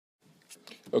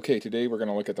Okay, today we're going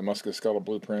to look at the Musculoskeletal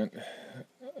Blueprint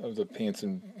of the PANCE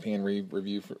and PANRE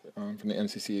review from the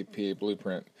NCCPA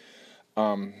Blueprint.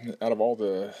 Out of all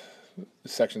the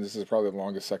sections, this is probably the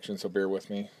longest section, so bear with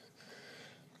me.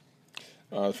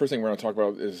 The first thing we're going to talk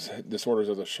about is disorders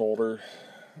of the shoulder.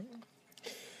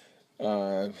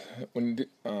 With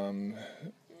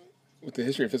the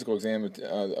history and physical exam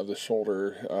of the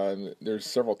shoulder, there's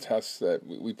several tests that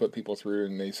we put people through,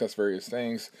 and they assess various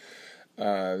things.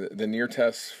 The near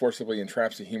test forcibly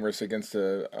entraps the humerus against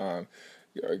the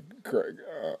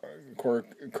coracoid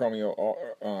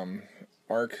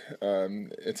arc.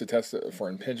 It's a test for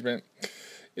impingement.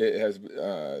 It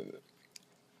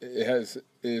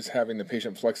is having the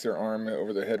patient flex their arm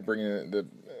over their head, bringing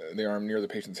the arm near the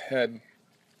patient's head.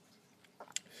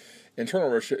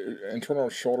 Internal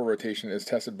shoulder rotation is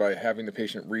tested by having the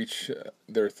patient reach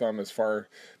their thumb as far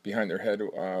behind their head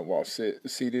while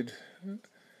seated.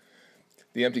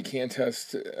 The empty can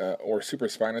test or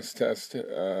supraspinous test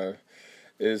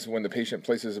is when the patient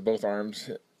places both arms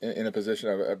in a position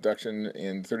of abduction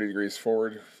and 30 degrees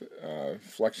forward,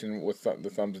 flexion with the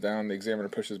thumbs down. The examiner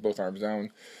pushes both arms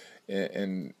down,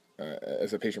 and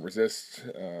as the patient resists,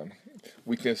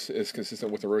 weakness is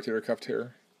consistent with the rotator cuff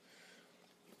tear.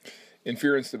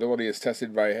 Inferior instability is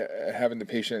tested by having the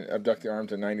patient abduct the arm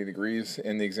to 90 degrees,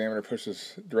 and the examiner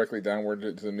pushes directly downward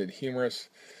to the mid-humerus.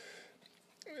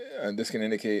 This can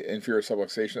indicate inferior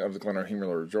subluxation of the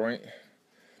glenohumeral joint.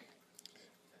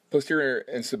 Posterior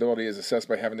instability is assessed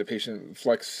by having the patient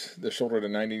flex the shoulder to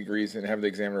 90 degrees and have the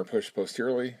examiner push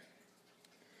posteriorly.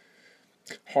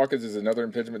 Hawkins is another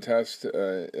impingement test,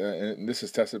 and this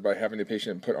is tested by having the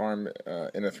patient put arm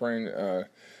in a throwing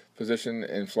position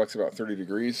and flex about 30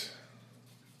 degrees.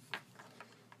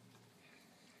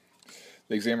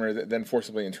 The examiner then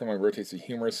forcibly internally rotates the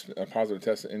humerus. A positive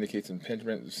test indicates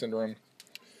impingement syndrome.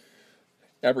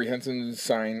 Apprehension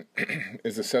sign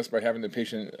is assessed by having the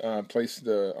patient place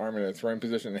the arm in a throwing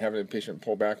position and having the patient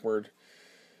pull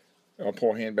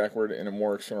hand backward in a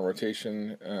more external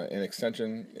rotation and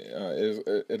extension.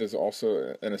 It is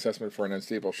also an assessment for an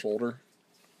unstable shoulder.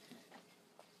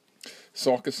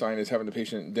 Sulcus sign is having the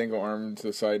patient dangle arm to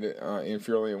the side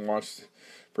inferiorly and watch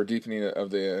for deepening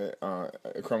of the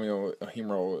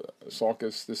acromiohumeral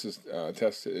sulcus. This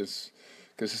test is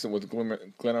consistent with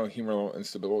glenohumeral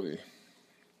instability.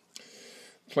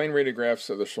 Plain radiographs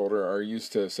of the shoulder are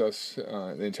used to assess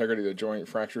the integrity of the joint,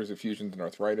 fractures, effusions, and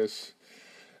arthritis.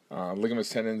 Ligaments,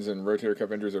 tendons, and rotator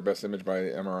cuff injuries are best imaged by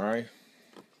MRI.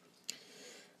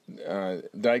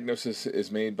 Diagnosis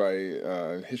is made by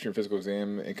history and physical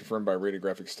exam and confirmed by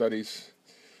radiographic studies.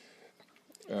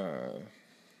 The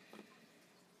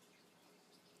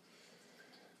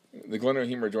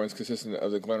glenohumeral joints consistent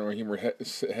of the glenohumeral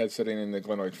head setting in the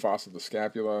glenoid fossa of the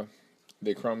scapula.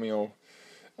 The acromial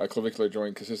clavicular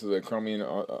joint consists of the acromion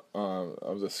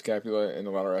of the scapula and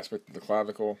the lateral aspect of the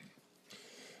clavicle.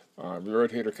 The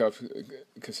rotator cuff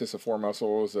consists of four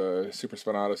muscles: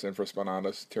 supraspinatus,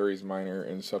 infraspinatus, teres minor,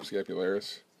 and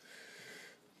subscapularis.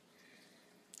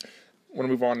 I want to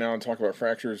move on now and talk about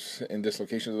fractures and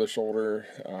dislocations of the shoulder.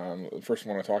 The first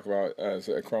one I want to talk about is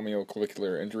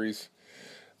acromioclavicular injuries.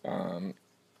 A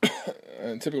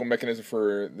typical mechanism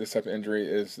for this type of injury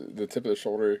is the tip of the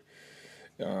shoulder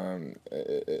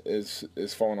is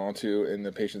fallen onto, and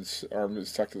the patient's arm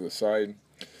is tucked to the side.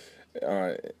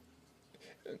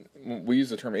 We use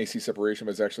the term AC separation,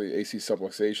 but it's actually AC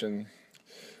subluxation.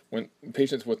 When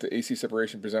patients with the AC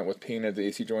separation present with pain at the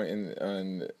AC joint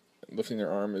and lifting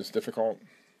their arm is difficult.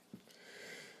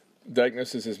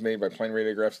 Diagnosis is made by plain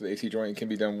radiographs of the AC joint and can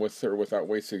be done with or without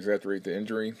weights to exaggerate the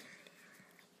injury.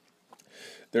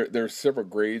 There are several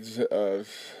grades of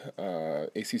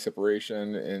AC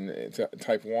separation, and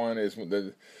type 1 is when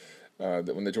the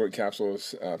joint capsule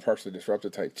is partially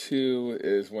disrupted. Type 2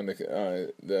 is when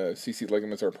the CC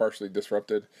ligaments are partially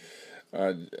disrupted.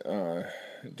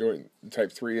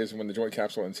 Type 3 is when the joint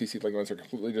capsule and CC ligaments are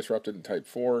completely disrupted. And type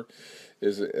 4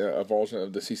 is avulsion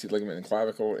of the CC ligament and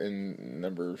clavicle. And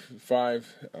number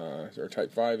 5, or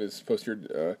type 5, is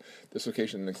posterior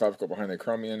dislocation in the clavicle behind the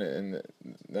acromion. And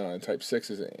type 6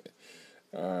 is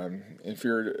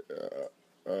inferior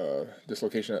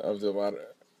dislocation of the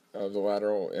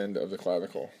lateral end of the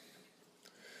clavicle.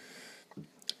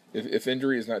 If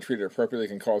injury is not treated appropriately, it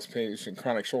can cause patient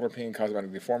chronic shoulder pain,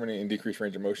 cosmetic deformity, and decreased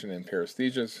range of motion and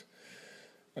paresthesias.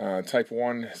 Type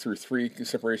 1 through 3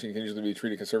 separation can usually be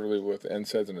treated conservatively with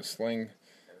NSAIDs and a sling.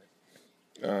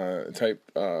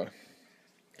 Type 4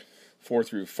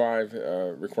 through 5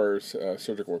 requires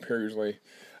surgical repair usually.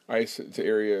 Ice to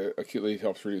area acutely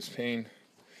helps reduce pain.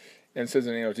 NSAIDs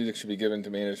and analgesics should be given to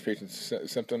manage patients'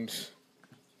 symptoms.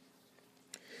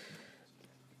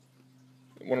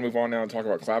 want to move on now and talk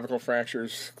about clavicle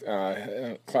fractures.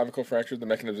 Clavicle fractures, the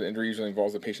mechanism of injury usually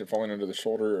involves the patient falling under the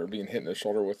shoulder or being hit in the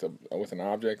shoulder with an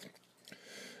object.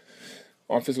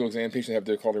 On physical exam, patients have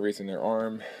difficulty raising their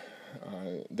arm.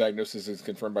 Diagnosis is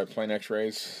confirmed by plain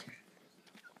x-rays.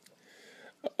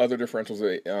 Other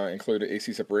differentials include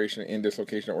AC separation and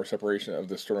dislocation or separation of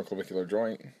the sternoclavicular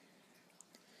joint.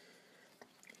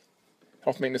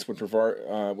 Health maintenance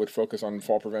would focus on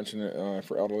fall prevention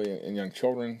for elderly and young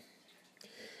children.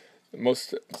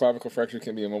 Most clavicle fractures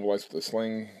can be immobilized with a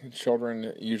sling.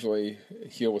 Children usually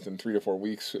heal within 3 to 4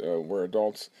 weeks, where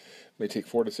adults may take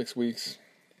 4 to 6 weeks.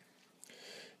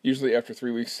 Usually after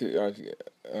 3 weeks, you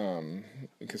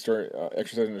can start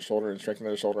exercising the shoulder and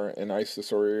strengthening the shoulder and ice the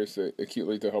sore areas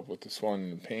acutely to help with the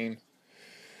swelling and pain.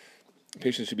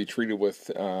 Patients should be treated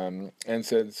with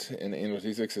NSAIDs and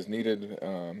analgesics as needed.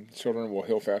 Children will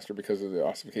heal faster because of the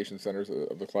ossification centers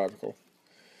of the clavicle.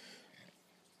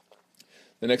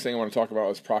 The next thing I want to talk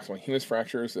about is proximal humerus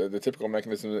fractures. The typical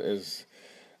mechanism is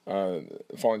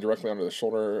falling directly onto the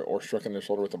shoulder or striking the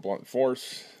shoulder with a blunt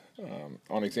force.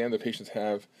 On exam, the patients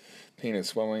have pain and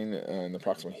swelling in the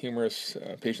proximal humerus.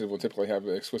 Patients will typically have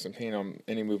exquisite pain on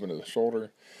any movement of the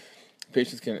shoulder.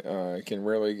 Patients can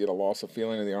rarely get a loss of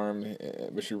feeling in the arm,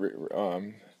 which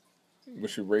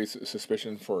should raise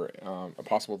suspicion for a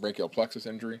possible brachial plexus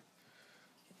injury.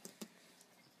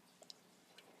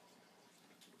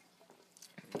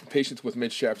 Patients with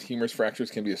mid-shaft humerus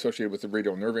fractures can be associated with a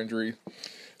radial nerve injury,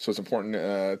 so it's important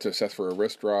to assess for a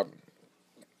wrist drop.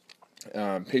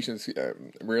 Patients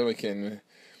rarely can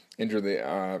injure the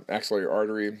axillary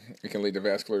artery. It can lead to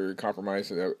vascular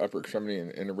compromise of the upper extremity,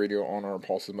 and the radial on-arm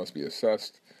pulses must be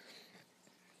assessed.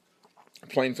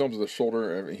 Plain films of the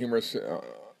shoulder humerus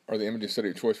are the imaging study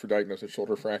of choice for diagnosis of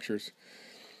shoulder fractures.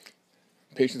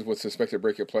 Patients with suspected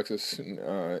brachial plexus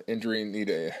injury need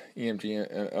a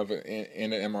EMG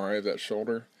and an MRI of that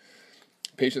shoulder.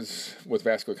 Patients with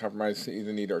vascular compromise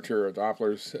either need arterial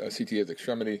Dopplers, a CT of the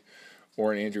extremity,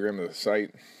 or an angiogram of the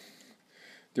site.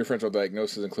 Differential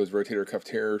diagnosis includes rotator cuff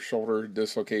tear, shoulder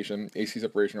dislocation, AC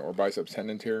separation, or biceps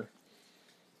tendon tear.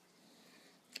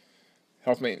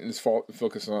 Health maintenance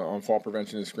focus on fall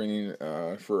prevention and screening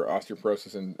for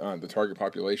osteoporosis in the target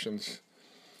populations.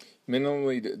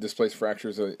 Minimally displaced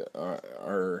fractures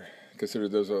are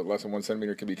considered those less than 1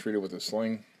 centimeter can be treated with a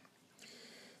sling.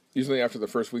 Usually after the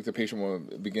first week, the patient will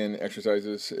begin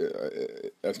exercises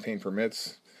as pain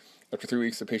permits. After 3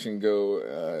 weeks, the patient can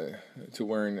go to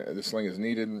wearing the sling as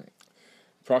needed.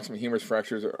 Proximal humerus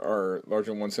fractures are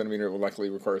larger than 1 centimeter will likely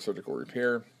require surgical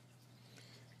repair.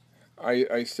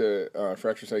 Ice to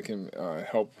fracture site can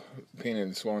help pain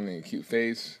and swelling in the acute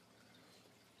phase.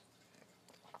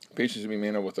 Patients should be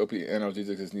managed with opiate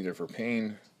analgesics as needed for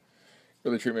pain.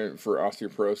 Early treatment for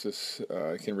osteoporosis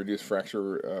can reduce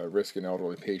fracture risk in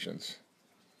elderly patients.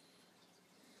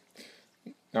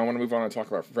 Now I want to move on and talk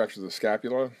about fractures of the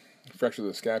scapula. Fractures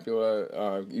of the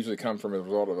scapula usually come from a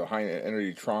result of a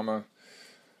high-energy trauma.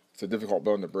 It's a difficult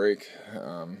bone to break.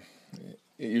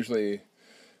 It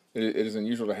is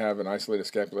unusual to have an isolated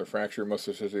scapular fracture, most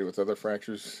associated with other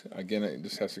fractures. Again, it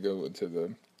just has to go to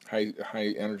the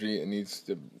high energy. It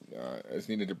is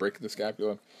needed to break the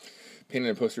scapula. Pain in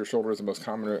the posterior shoulder is the most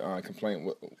common complaint,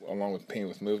 along with pain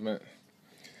with movement.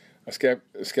 A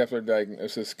scapular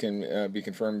diagnosis can be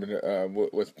confirmed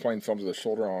with plain films of the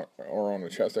shoulder or on a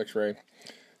chest X-ray.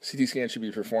 CT scan should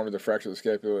be performed if the fracture of the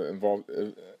scapula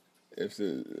if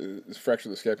the fracture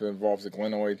of the scapula involves the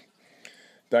glenoid.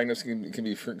 Diagnosis can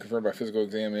be confirmed by physical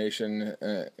examination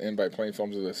and by plain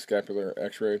films of the scapular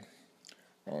X-ray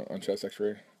on chest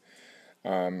X-ray.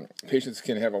 Patients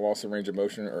can have a loss of range of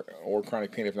motion or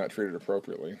chronic pain if not treated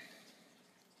appropriately.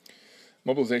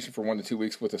 Mobilization for 1 to 2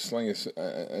 weeks with a sling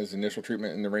as initial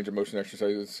treatment, and the range of motion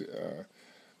exercises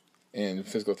and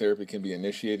physical therapy can be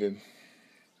initiated.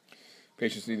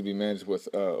 Patients need to be managed with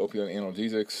opioid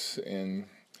analgesics, and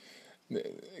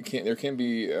there can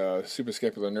be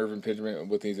suprascapular nerve impingement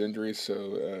with these injuries,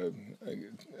 so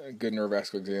a good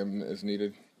neurovascular exam is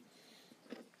needed.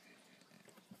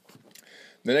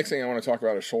 The next thing I want to talk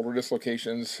about is shoulder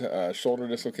dislocations.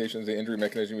 The injury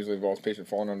mechanism usually involves patient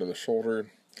falling under the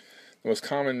shoulder. The most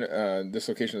common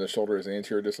dislocation of the shoulder is the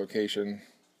anterior dislocation.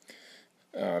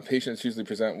 Patients usually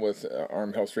present with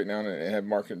arm held straight down and have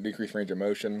marked decreased range of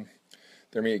motion.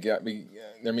 There may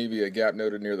be a gap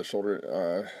noted near the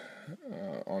shoulder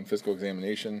on physical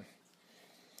examination.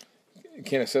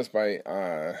 Can assess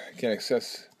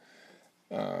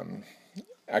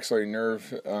axillary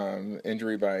nerve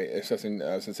injury by assessing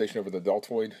sensation over the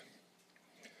deltoid.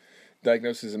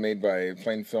 Diagnosis is made by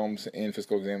plain films and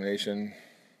physical examination.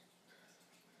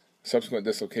 Subsequent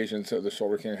dislocations of the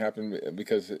shoulder can happen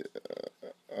because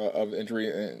of injury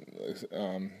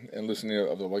and loosening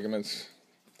of the ligaments.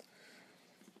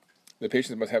 The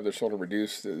patient must have their shoulder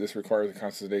reduced. This requires a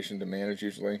consultation to manage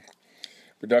usually.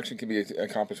 Reduction can be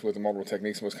accomplished with multiple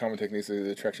techniques. The most common techniques are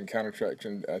the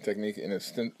traction-countertraction technique and a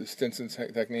Stinson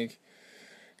technique.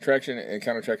 Traction and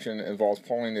countertraction involves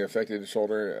pulling the affected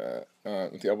shoulder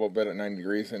with the elbow bent at 90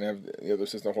 degrees and have the other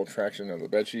system hold traction of the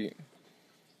bedsheet.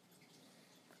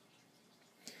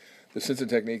 The Stinson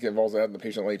technique involves having the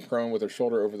patient lay prone with their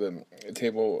shoulder over the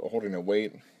table holding a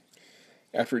weight.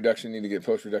 After reduction, you need to get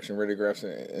post-reduction radiographs,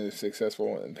 and if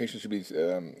successful, and patients should be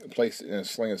placed in a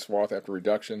sling and swath after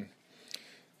reduction,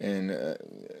 and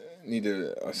need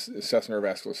to assess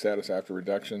neurovascular status after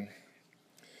reduction.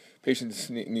 Patients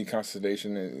need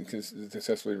consolidation and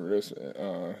successfully reduce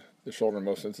the shoulder in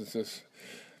most instances.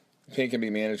 Pain can be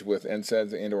managed with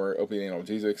NSAIDs and or opiate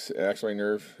analgesics. Axillary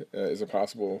nerve is a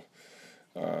possible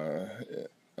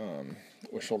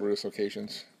with shoulder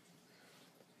dislocations.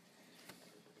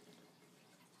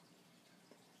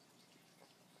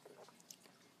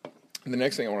 The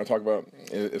next thing I want to talk about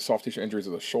is soft tissue injuries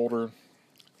of the shoulder.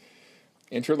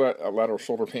 Interlateral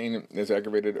shoulder pain is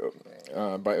aggravated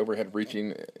by overhead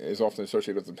reaching, is often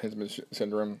associated with impingement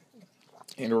syndrome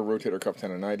and or rotator cuff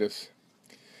tendonitis.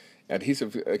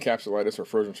 Adhesive capsulitis or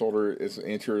frozen shoulder is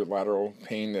anterior lateral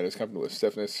pain that is accompanied with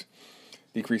stiffness,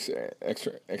 decreased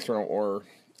external or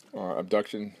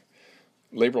abduction.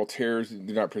 Labral tears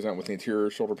do not present with anterior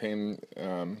shoulder pain,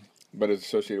 but is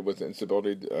associated with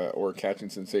instability or catching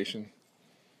sensation.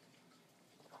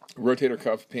 Rotator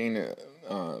cuff pain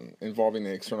involving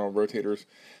the external rotators,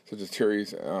 such as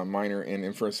teres minor and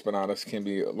infraspinatus, can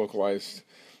be localized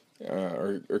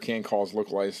or can cause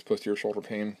localized posterior shoulder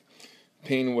pain.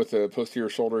 Pain with the posterior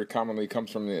shoulder commonly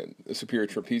comes from the superior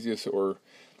trapezius or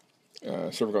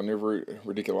cervical nerve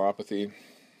radiculopathy.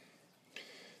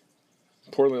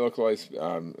 Poorly localized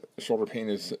shoulder pain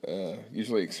is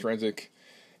usually extrinsic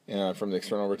from the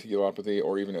external radiculopathy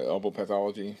or even elbow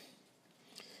pathology.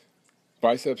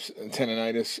 Biceps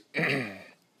tendonitis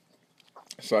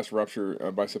 /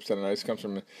 rupture biceps tendonitis comes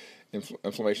from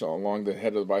inflammation along the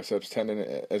head of the biceps tendon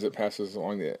as it passes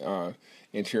along the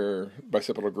anterior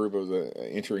bicipital groove of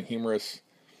the anterior humerus.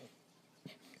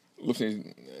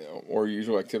 Lifting or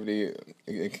usual activity,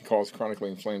 it can cause chronically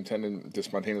inflamed tendon to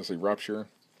spontaneously rupture.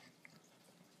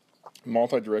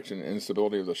 Multi-direction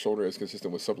instability of the shoulder is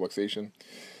consistent with subluxation.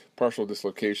 Partial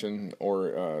dislocation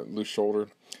or loose shoulder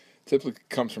typically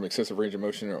comes from excessive range of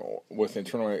motion with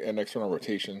internal and external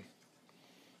rotation.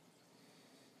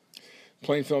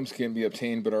 Plain films can be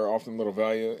obtained but are often little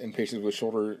value in patients with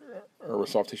shoulder or with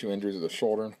soft tissue injuries of the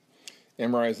shoulder.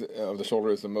 MRI of the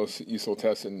shoulder is the most useful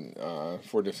test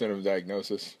for definitive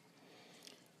diagnosis.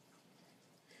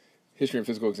 History and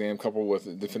physical exam coupled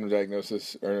with definitive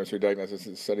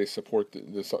diagnosis studies support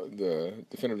the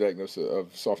definitive diagnosis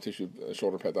of soft tissue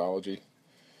shoulder pathology.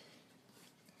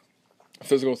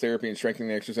 Physical therapy and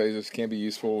strengthening exercises can be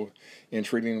useful in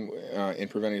treating and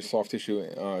preventing soft tissue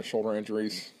shoulder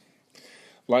injuries.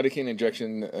 Lidocaine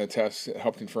injection tests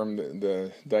help confirm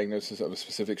the diagnosis of a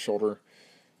specific shoulder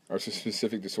or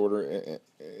specific disorder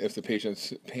if the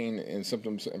patient's pain and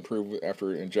symptoms improve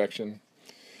after injection.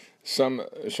 Some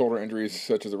shoulder injuries,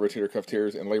 such as the rotator cuff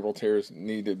tears and labral tears,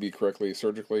 need to be corrected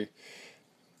surgically.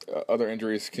 Other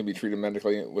injuries can be treated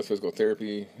medically with physical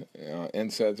therapy,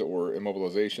 NSAIDs, or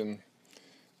immobilization.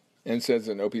 NSAIDs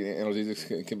and opiate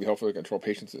analgesics can be helpful to control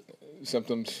patients'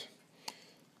 symptoms.